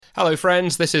Hello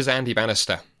friends, this is Andy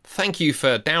Bannister. Thank you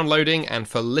for downloading and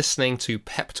for listening to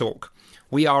Pep Talk.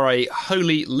 We are a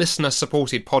wholly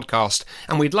listener-supported podcast,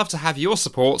 and we'd love to have your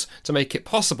support to make it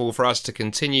possible for us to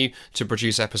continue to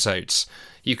produce episodes.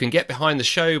 You can get behind the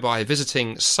show by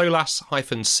visiting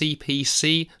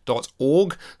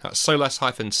solas-cpc.org, that's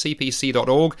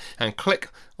solas-cpc.org, and click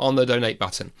on the donate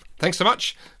button. Thanks so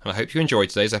much, and I hope you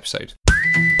enjoyed today's episode.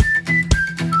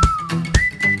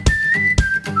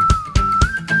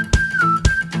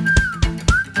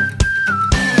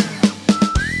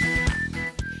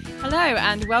 Hello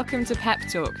and welcome to Pep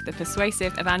Talk, the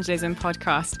Persuasive Evangelism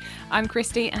podcast. I'm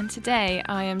Christy and today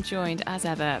I am joined as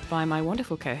ever by my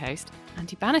wonderful co-host,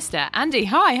 Andy Bannister. Andy,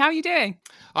 hi, how are you doing?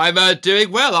 I'm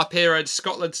doing well up here in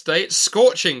Scotland today. It's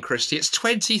scorching, Christy. It's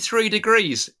 23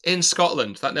 degrees in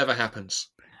Scotland. That never happens.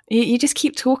 You just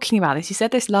keep talking about this. You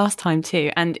said this last time too,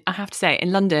 and I have to say,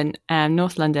 in London,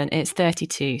 North London, it's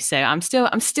 32. So I'm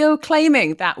still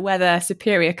claiming that weather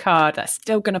superior card. That's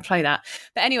still going to play that.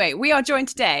 But anyway, we are joined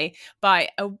today by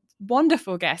a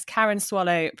wonderful guest, Karen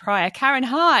Swallow Prior. Karen,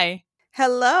 hi.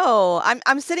 Hello.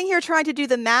 I'm sitting here trying to do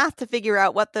the math to figure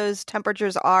out what those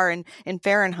temperatures are in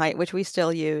Fahrenheit, which we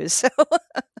still use. So.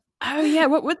 Oh yeah,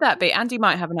 what would that be? Andy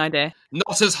might have an idea.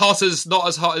 Not as hot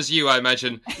as you, I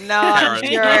imagine. No,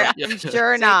 I'm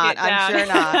sure not.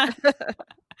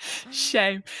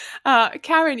 Shame.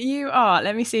 Karen, you are,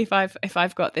 let me see if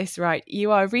I've got this right.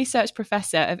 You are a research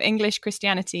professor of English,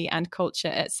 Christianity and culture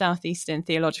at Southeastern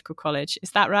Theological College. Is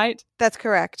that right? That's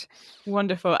correct.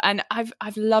 Wonderful. And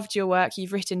I've loved your work.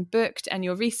 You've written Booked and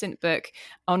your recent book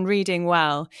on reading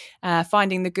well,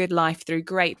 Finding the Good Life Through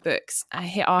Great Books,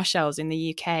 hit our shelves in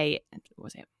the UK,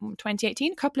 was it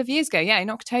 2018? A couple of years ago, yeah, in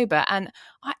October. And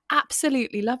I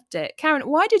absolutely loved it. Karen,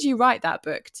 why did you write that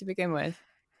book to begin with?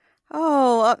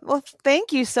 Oh, well,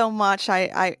 thank you so much.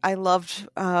 I loved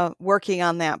working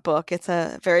on that book. It's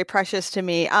very precious to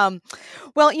me.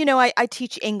 Well, I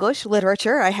teach English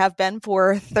literature. I have been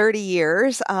for 30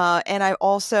 years. And I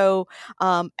also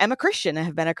am a Christian. I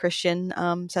have been a Christian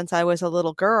since I was a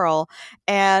little girl.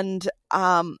 And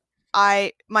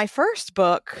my first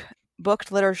book,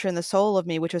 Booked Literature and the Soul of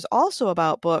Me, which was also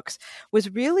about books, was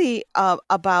really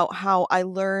about how I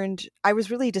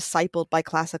was really discipled by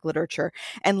classic literature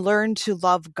and learned to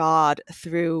love God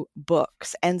through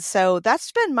books. And so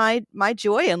that's been my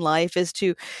joy in life, is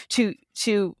to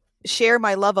share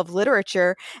my love of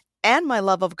literature and my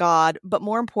love of God, but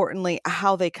more importantly,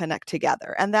 how they connect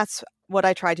together. And that's what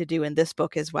I try to do in this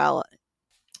book as well.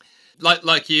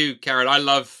 Like you, Karen, I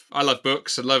love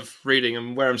books. I love reading,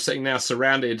 and where I'm sitting now,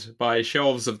 surrounded by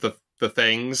shelves of the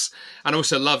things, and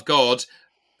also love God.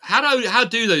 How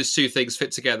do those two things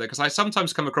fit together? Because I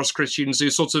sometimes come across Christians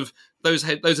who sort of those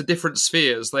are different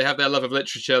spheres. They have their love of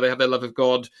literature, they have their love of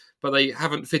God, but they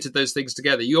haven't fitted those things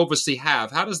together. You obviously have.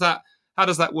 How does that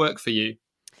work for you?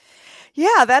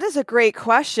 Yeah, that is a great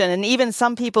question. And even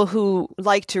some people who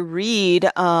like to read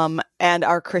and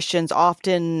are Christians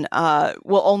often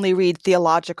will only read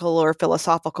theological or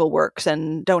philosophical works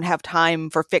and don't have time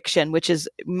for fiction, which is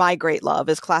my great love,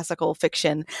 is classical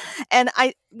fiction. And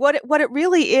what it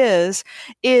really is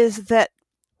that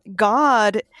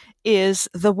God is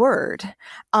the Word,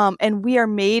 and we are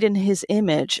made in His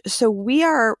image. So we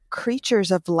are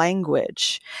creatures of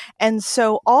language. And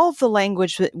so all of the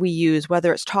language that we use,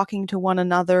 whether it's talking to one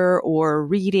another or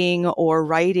reading or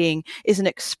writing, is an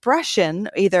expression,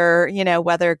 either,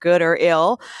 whether good or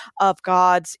ill, of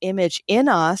God's image in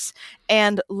us.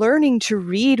 And learning to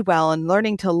read well and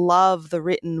learning to love the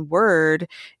written word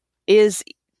is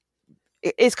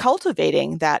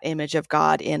cultivating that image of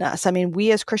God in us. I mean,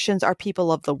 we as Christians are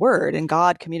people of the Word, and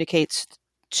God communicates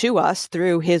to us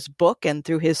through His book and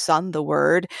through His Son, the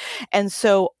Word. And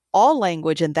so all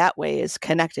language in that way is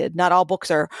connected. Not all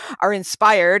books are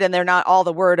inspired, and they're not all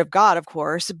the Word of God, of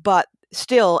course, but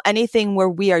still, anything where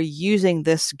we are using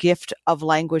this gift of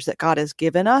language that God has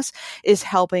given us is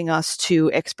helping us to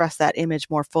express that image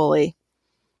more fully.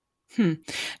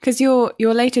 Because your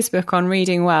latest book on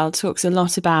reading well talks a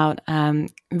lot about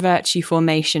virtue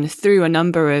formation through a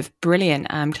number of brilliant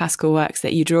classical works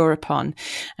that you draw upon.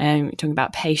 You're talking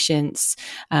about patience,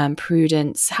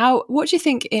 prudence. What do you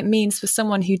think it means for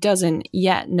someone who doesn't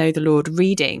yet know the Lord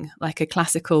reading like a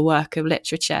classical work of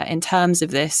literature in terms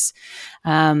of this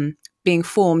being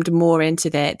formed more into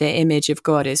the image of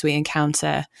God as we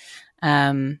encounter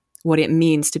what it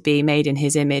means to be made in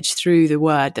His image through the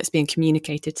word that's being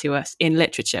communicated to us in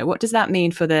literature? What does that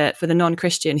mean for the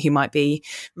non-Christian who might be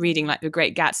reading like The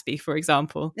Great Gatsby, for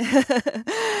example?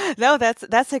 No,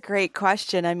 that's a great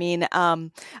question. I mean,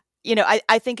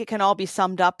 I think it can all be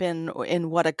summed up in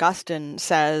what Augustine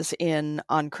says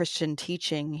on Christian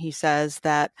teaching. He says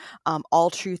that all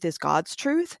truth is God's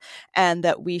truth, and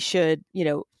that we should,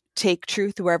 take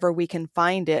truth wherever we can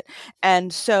find it.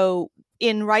 And so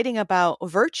in writing about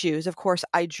virtues, of course,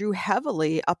 I drew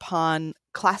heavily upon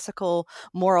classical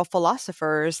moral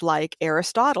philosophers like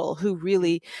Aristotle, who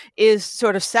really is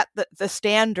sort of set the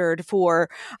standard for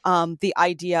the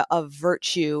idea of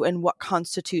virtue and what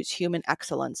constitutes human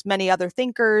excellence. Many other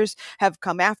thinkers have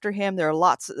come after him. There's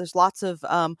lots of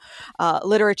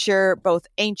literature, both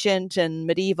ancient and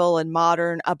medieval and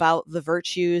modern, about the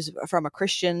virtues from a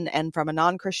Christian and from a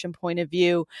non-Christian point of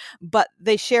view, but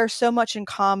they share so much in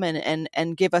common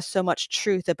and give us so much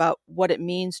truth about what it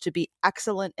means to be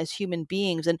excellent as human beings.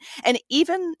 And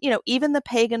even the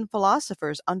pagan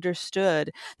philosophers understood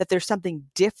that there's something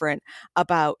different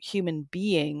about human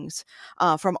beings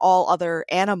from all other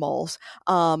animals,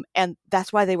 and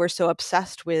that's why they were so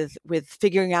obsessed with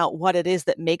figuring out what it is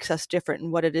that makes us different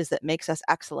and what it is that makes us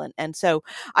excellent. And so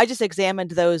I just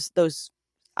examined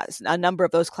a number of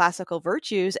those classical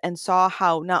virtues and saw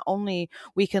how not only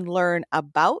we can learn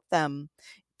about them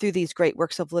through these great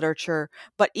works of literature,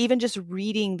 but even just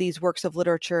reading these works of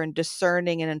literature and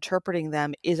discerning and interpreting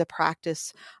them is a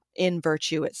practice in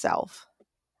virtue itself.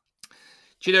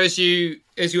 Do you know, as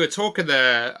you were talking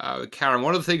there, Karen,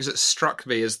 one of the things that struck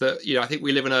me is that, I think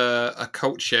we live in a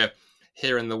culture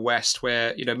here in the West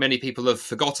where, many people have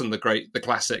forgotten the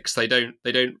classics. They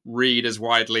don't read as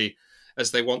widely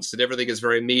as they once did. Everything is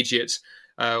very immediate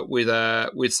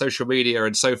with social media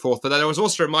and so forth. But then I was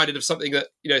also reminded of something that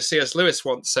C.S. Lewis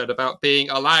once said about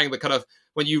allowing the kind of,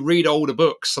 when you read older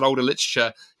books and older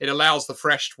literature, it allows the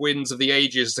fresh winds of the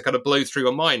ages to kind of blow through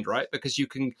your mind, right? Because you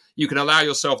can allow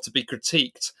yourself to be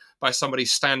critiqued by somebody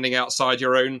standing outside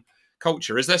your own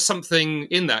culture. Is there something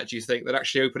in that, do you think, that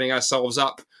actually opening ourselves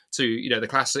up to the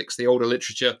classics, the older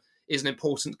literature, is an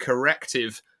important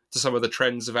corrective to some of the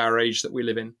trends of our age that we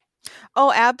live in?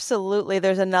 Oh, absolutely.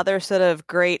 There's another sort of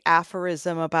great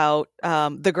aphorism about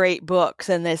the great books,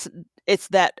 and it's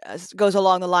that goes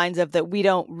along the lines of that we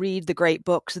don't read the great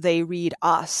books, they read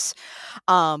us,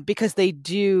 because they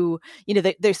do,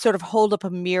 they sort of hold up a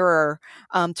mirror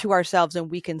to ourselves, and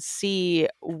we can see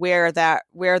where the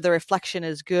reflection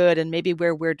is good and maybe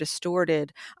where we're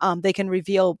distorted. They can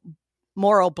reveal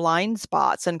moral blind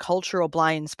spots and cultural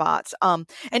blind spots. And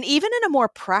even in a more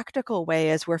practical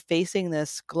way, as we're facing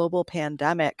this global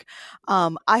pandemic,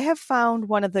 I have found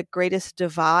one of the greatest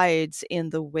divides in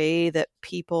the way that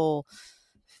people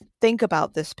think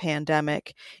about this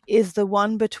pandemic is the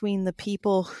one between the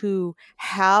people who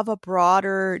have a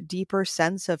broader, deeper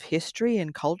sense of history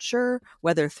and culture,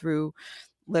 whether through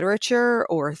literature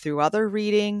or through other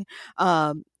reading,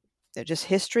 just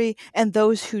history, and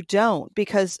those who don't,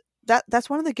 because that's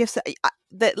one of the gifts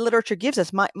that literature gives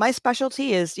us. My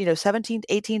specialty is, 17th,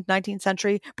 18th, 19th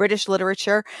century British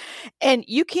literature. And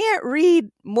you can't read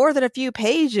more than a few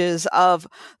pages of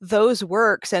those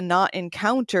works and not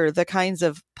encounter the kinds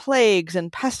of plagues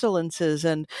and pestilences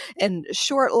and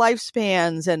short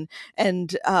lifespans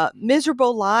and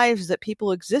miserable lives that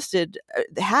people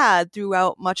had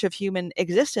throughout much of human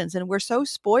existence. And we're so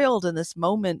spoiled in this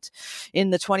moment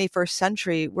in the 21st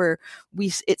century where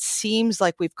it seems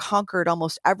like we've conquered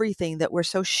almost everything, that we're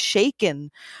so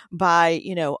shaken by,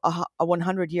 a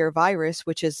 100-year virus,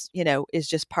 which is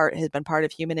just has been part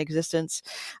of human existence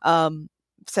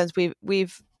since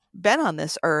we've been on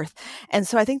this earth. And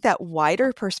so I think that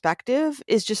wider perspective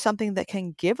is just something that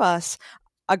can give us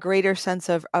a greater sense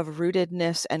of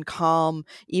rootedness and calm,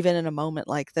 even in a moment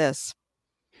like this.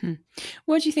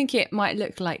 What do you think it might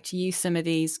look like to use some of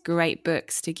these great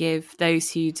books to give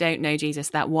those who don't know Jesus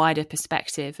that wider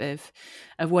perspective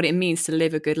of what it means to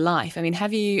live a good life? I mean,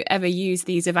 have you ever used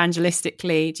these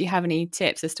evangelistically? Do you have any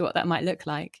tips as to what that might look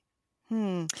like?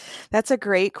 That's a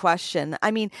great question.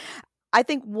 I mean, I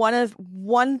think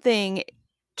one thing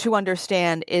to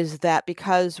understand is that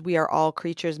because we are all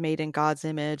creatures made in God's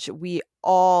image, we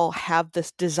all have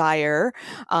this desire.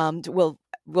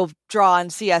 We'll draw on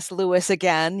C.S. Lewis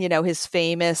again, his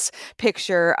famous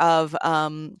picture of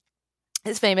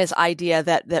his famous idea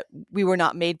that we were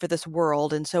not made for this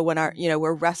world. And so when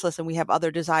we're restless and we have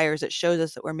other desires, it shows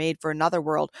us that we're made for another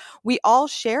world. We all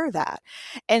share that.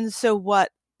 And so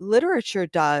what literature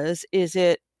does is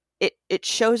it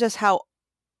shows us how,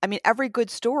 every good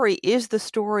story is the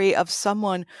story of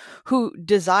someone who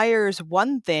desires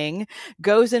one thing,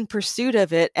 goes in pursuit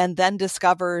of it, and then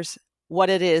discovers what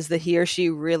it is that he or she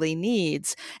really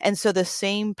needs. And so the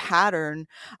same pattern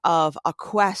of a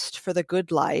quest for the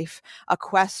good life, a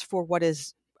quest for what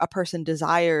is a person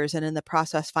desires, and in the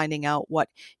process finding out what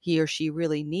he or she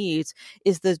really needs,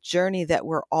 is the journey that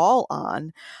we're all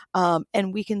on.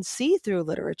 And we can see through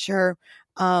literature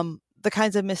the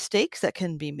kinds of mistakes that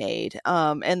can be made,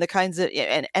 and the kinds of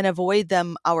and avoid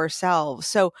them ourselves.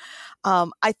 So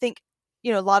I think,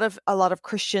 a lot of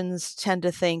Christians tend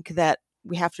to think that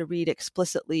we have to read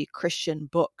explicitly Christian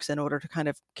books in order to kind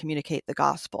of communicate the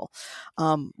gospel.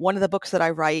 One of the books that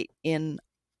I write in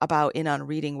on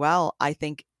Reading Well, I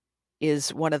think,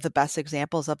 is one of the best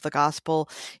examples of the gospel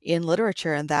in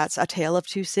literature, and that's A Tale of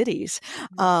Two Cities,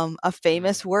 a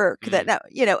famous work that, now,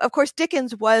 of course,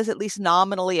 Dickens was at least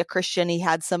nominally a Christian. He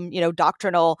had some,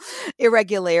 doctrinal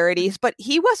irregularities, but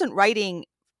he wasn't writing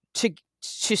to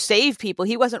save people.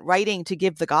 He wasn't writing to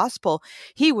give the gospel.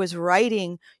 He was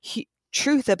writing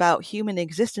truth about human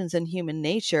existence and human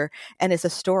nature, and it's a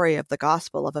story of the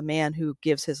gospel of a man who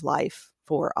gives his life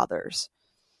for others.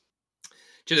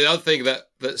 Do you know, the other thing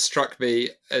that struck me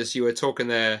as you were talking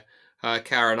there,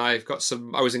 Karen, I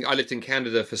lived in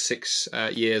Canada for 6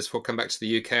 years before I come back to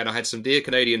the UK, and I had some dear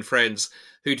Canadian friends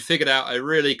who'd figured out a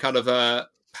really kind of a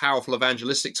powerful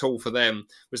evangelistic tool for them,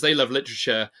 was they love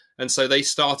literature, and so they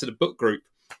started a book group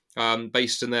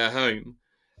based in their home,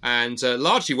 and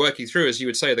largely working through, as you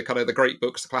would say, the kind of the great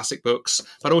books, the classic books,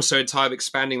 but also in time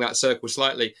expanding that circle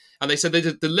slightly. And they said they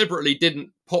deliberately didn't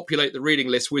populate the reading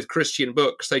list with Christian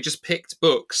books. They just picked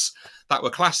books that were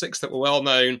classics, that were well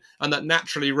known, and that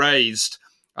naturally raised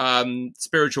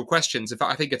spiritual questions. In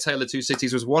fact, I think A Tale of Two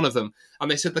Cities was one of them.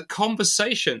 And they said the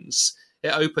conversations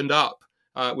it opened up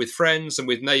with friends and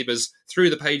with neighbours through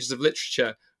the pages of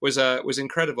literature was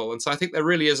incredible. And so I think there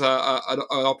really is an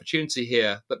opportunity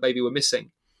here that maybe we're missing.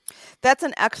 That's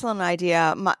an excellent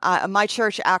idea. My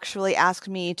church actually asked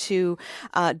me to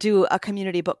do a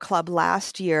community book club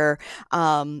last year.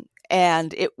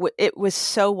 And it was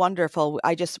so wonderful.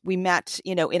 We met,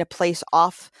 in a place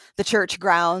off the church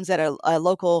grounds at a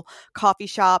local coffee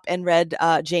shop, and read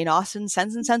Jane Austen's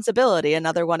Sense and Sensibility,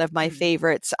 another one of my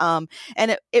favorites. And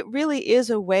it really is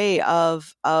a way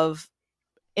of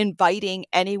inviting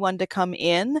anyone to come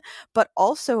in, but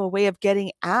also a way of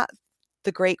getting at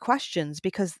the great questions,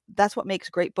 because that's what makes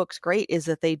great books great, is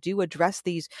that they do address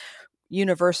these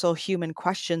universal human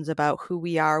questions about who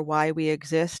we are, why we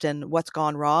exist, and what's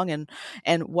gone wrong,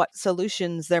 and what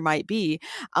solutions there might be.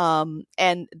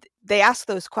 And they ask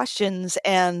those questions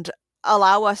and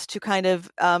allow us to kind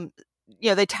of,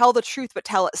 they tell the truth, but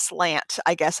tell it slant,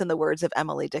 I guess, in the words of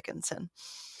Emily Dickinson.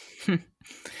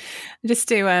 Just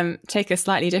to take a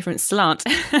slightly different slant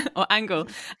or angle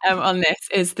on this,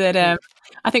 is that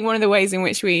I think one of the ways in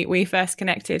which we first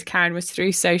connected, Karen, was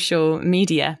through social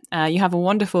media. You have a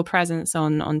wonderful presence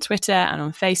on Twitter and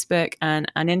on Facebook and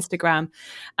Instagram,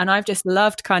 and I've just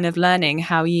loved kind of learning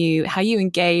how you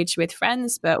engage with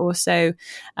friends, but also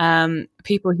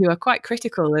people who are quite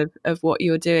critical of what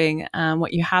you're doing and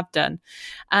what you have done.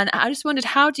 And I just wondered,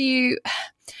 how do you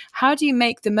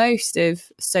make the most of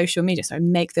social media? So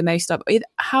make the most of it.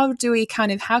 How can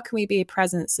we be a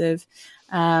presence of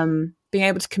being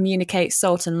able to communicate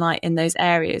salt and light in those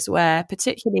areas where,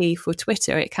 particularly for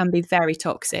Twitter, it can be very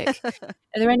toxic? Are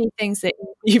there any things that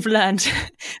you've learned?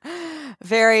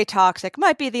 Very toxic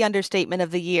might be the understatement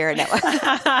of the year. No.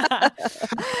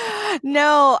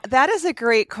 No, that is a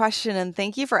great question, and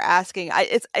thank you for asking.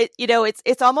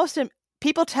 It's almost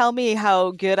people tell me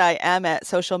how good I am at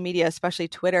social media, especially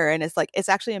Twitter, and it's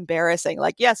actually embarrassing.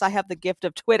 Like, yes, I have the gift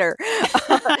of Twitter,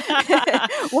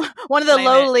 one of the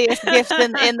lowliest gifts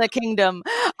in the kingdom.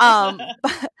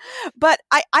 But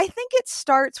I think it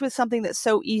starts with something that's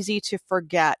so easy to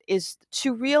forget, is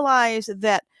to realize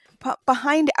that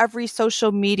behind every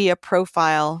social media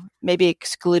profile, maybe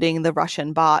excluding the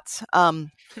Russian bots,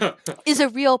 is a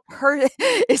real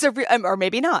or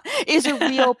maybe not, is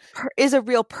a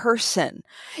real person.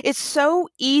 It's so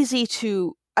easy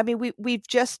to, we've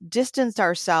just distanced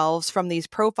ourselves from these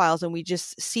profiles, and we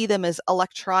just see them as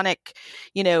electronic,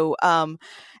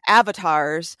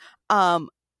 avatars.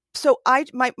 So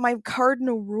my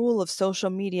cardinal rule of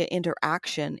social media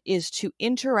interaction is to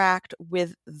interact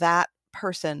with that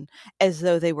person as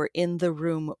though they were in the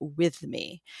room with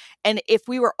me. And if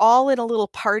we were all in a little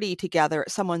party together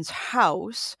at someone's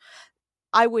house,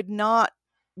 I would not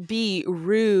be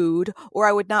rude, or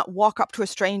I would not walk up to a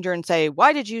stranger and say,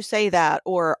 "Why did you say that?"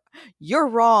 or "You're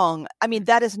wrong."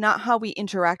 That is not how we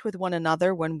interact with one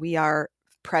another when we are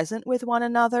present with one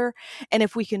another. And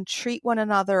if we can treat one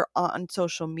another on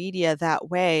social media that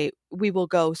way, we will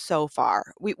go so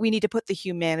far. We need to put the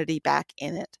humanity back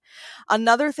in it.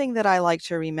 Another thing that I like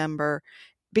to remember,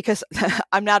 because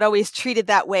I'm not always treated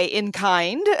that way in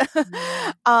kind,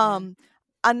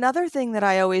 another thing that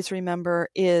I always remember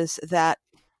is that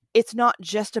it's not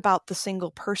just about the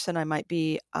single person I might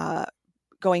be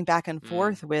going back and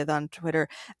forth with on Twitter.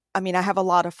 I mean, I have a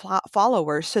lot of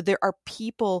followers, so there are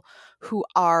people who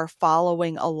are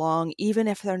following along, even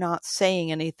if they're not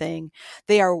saying anything.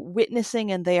 They are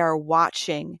witnessing and they are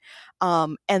watching,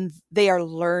 and they are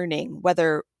learning,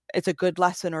 whether it's a good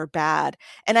lesson or bad.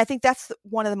 And I think that's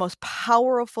one of the most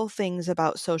powerful things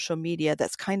about social media.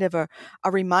 That's kind of a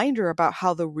reminder about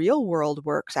how the real world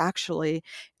works, actually.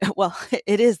 Well,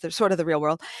 it is sort of the real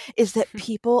world, is that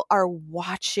people are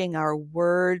watching our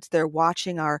words, they're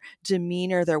watching our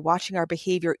demeanor, they're watching our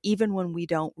behavior, even when we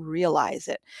don't realize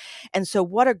it. And so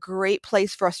what a great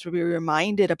place for us to be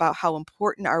reminded about how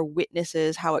important our witness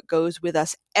is, how it goes with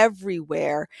us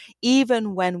everywhere,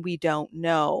 even when we don't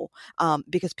know,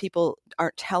 because people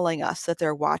aren't telling us that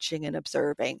they're watching and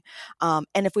observing. And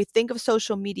if we think of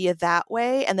social media that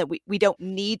way, and that we don't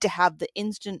need to have the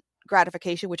instant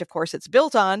gratification, which of course it's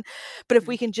built on, but if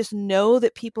we can just know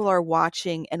that people are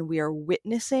watching and we are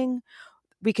witnessing,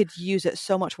 we could use it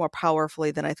so much more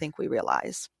powerfully than I think we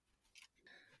realize.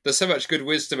 There's so much good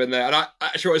wisdom in there. And I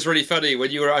actually, it was really funny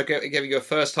when you were giving your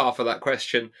first half of that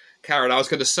question, Karen. I was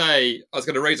going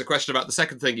to raise a question about the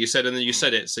second thing you said, and then you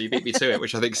said it, so you beat me to it,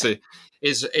 which I think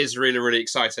is really, really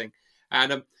exciting.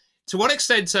 And to what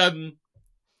extent, I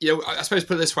suppose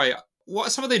put it this way, what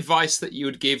are some of the advice that you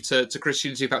would give to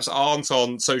Christians who perhaps aren't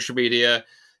on social media,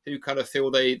 who kind of feel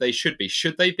they should be?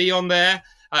 Should they be on there?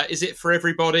 Is it for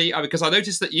everybody? Because I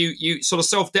noticed that you sort of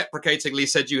self-deprecatingly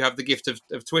said you have the gift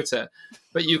of Twitter,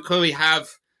 but you clearly have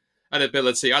an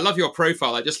ability. I love your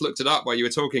profile. I just looked it up while you were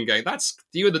talking, going, that's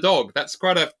you and the dog. That's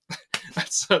quite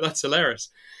that's hilarious.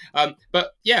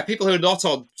 But yeah, people who are not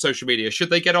on social media, should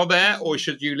they get on there, or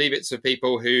should you leave it to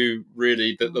people who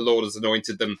really, that the Lord has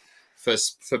anointed them for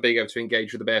being able to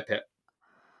engage with the bear pit?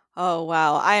 Oh,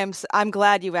 wow. I'm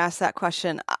glad you asked that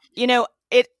question.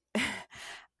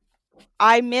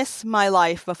 I miss my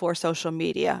life before social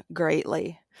media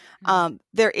greatly.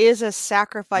 There is a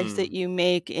sacrifice that you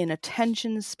make in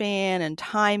attention span and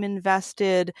time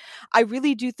invested. I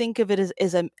really do think of it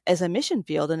as a mission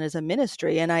field and as a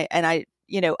ministry. And I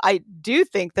do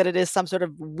think that it is some sort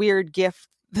of weird gift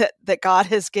that God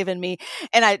has given me,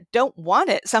 and I don't want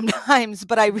it sometimes,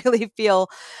 but I really feel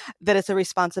that it's a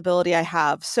responsibility I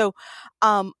have. So,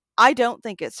 I don't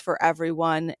think it's for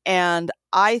everyone, and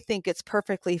I think it's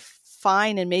perfectly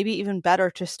fine and maybe even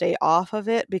better to stay off of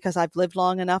it, because I've lived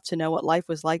long enough to know what life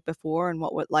was like before and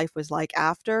what life was like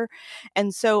after.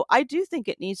 And so I do think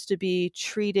it needs to be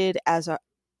treated as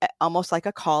almost like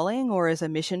a calling or as a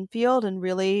mission field, and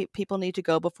really people need to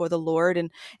go before the Lord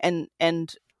and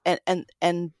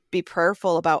be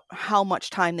prayerful about how much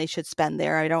time they should spend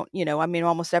there.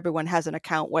 Almost everyone has an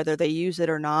account, whether they use it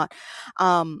or not.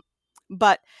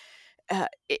 But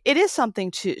it is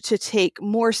something to take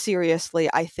more seriously,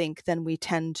 I think, than we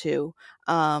tend to,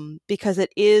 because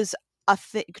it is a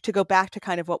thing. To go back to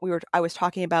kind of what I was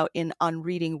talking about on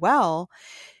Reading Well,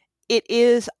 it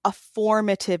is a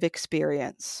formative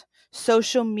experience.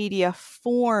 Social media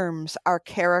forms our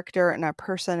character and our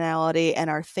personality and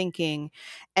our thinking,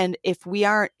 and if we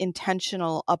aren't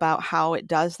intentional about how it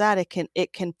does that,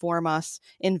 it can form us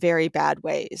in very bad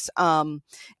ways. And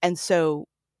so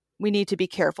we need to be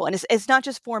careful. And it's not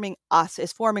just forming us,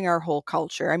 it's forming our whole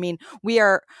culture. I mean, we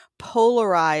are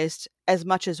polarized as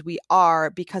much as we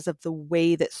are because of the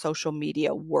way that social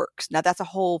media works. Now, that's a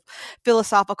whole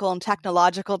philosophical and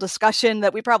technological discussion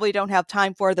that we probably don't have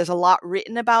time for. There's a lot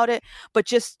written about it, but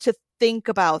just to think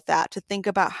about that, to think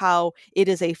about how it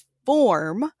is a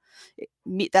form.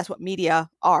 That's what media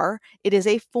are. It is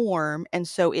a form, and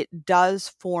so it does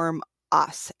form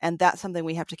us. And that's something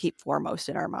we have to keep foremost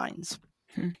in our minds.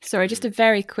 Sorry, just a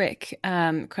very quick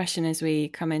question as we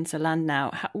come into land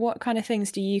now. What kind of things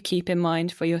do you keep in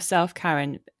mind for yourself,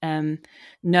 Karen,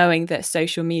 knowing that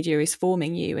social media is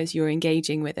forming you as you're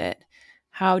engaging with it?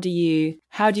 How do you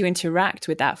interact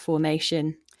with that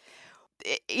formation?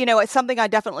 It's something I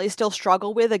definitely still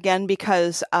struggle with, again,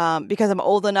 because I'm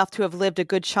old enough to have lived a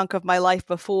good chunk of my life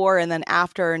before and then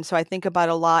after. And so I think about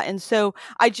a lot. And so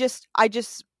I just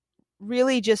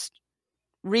really just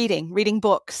reading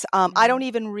books. I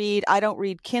don't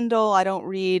read Kindle. I don't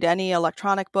read any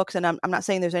electronic books. And I'm not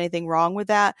saying there's anything wrong with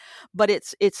that, but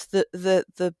it's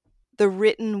the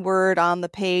written word on the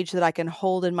page that I can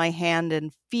hold in my hand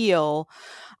and feel.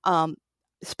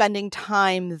 Spending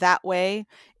time that way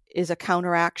is a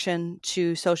counteraction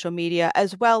to social media,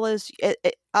 as well as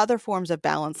other forms of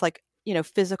balance, like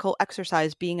physical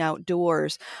exercise, being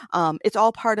outdoors. It's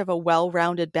all part of a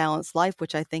well-rounded, balanced life,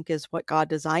 which I think is what God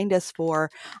designed us for.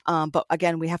 But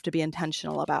again, we have to be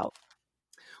intentional about.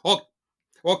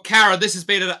 Well, Kara, this has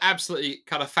been an absolutely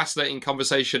kind of fascinating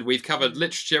conversation. We've covered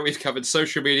literature, we've covered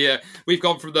social media, we've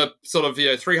gone from the sort of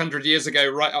 300 years ago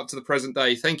right up to the present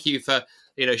day. Thank you for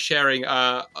sharing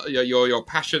your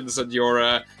passions and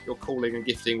your calling and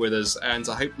gifting with us. And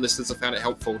I hope listeners have found it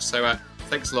helpful. So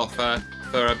thanks a lot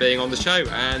for being on the show.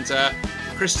 And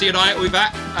Christy and I will be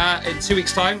back in 2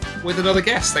 weeks' time with another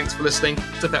guest. Thanks for listening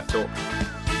to Pep Talk.